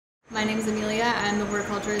My name is Amelia. I'm the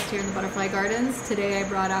horticulturist here in the butterfly gardens. Today I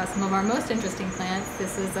brought out some of our most interesting plants.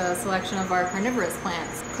 This is a selection of our carnivorous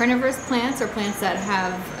plants. Carnivorous plants are plants that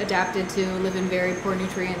have adapted to live in very poor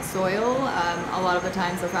nutrient soil. A lot of the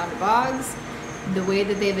times they're found in bogs. The way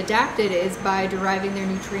that they've adapted is by deriving their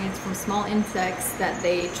nutrients from small insects that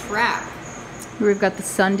they trap. We've got the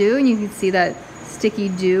sundew, and you can see that sticky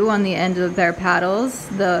dew on the end of their petals.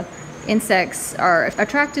 The insects are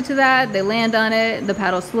attracted to that, they land on it, the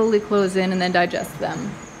petals slowly close in and then digest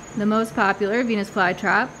them. The most popular, Venus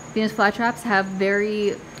flytrap. Venus flytraps have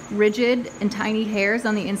very rigid and tiny hairs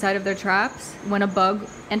on the inside of their traps. When a bug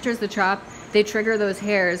enters the trap, they trigger those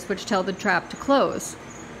hairs which tell the trap to close.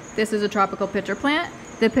 This is a tropical pitcher plant.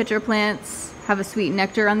 The pitcher plants have a sweet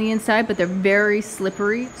nectar on the inside, but they're very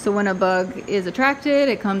slippery. So when a bug is attracted,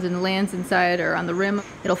 it comes and lands inside or on the rim.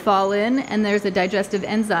 It'll fall in, and there's a digestive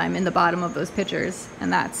enzyme in the bottom of those pitchers,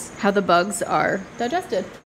 and that's how the bugs are digested.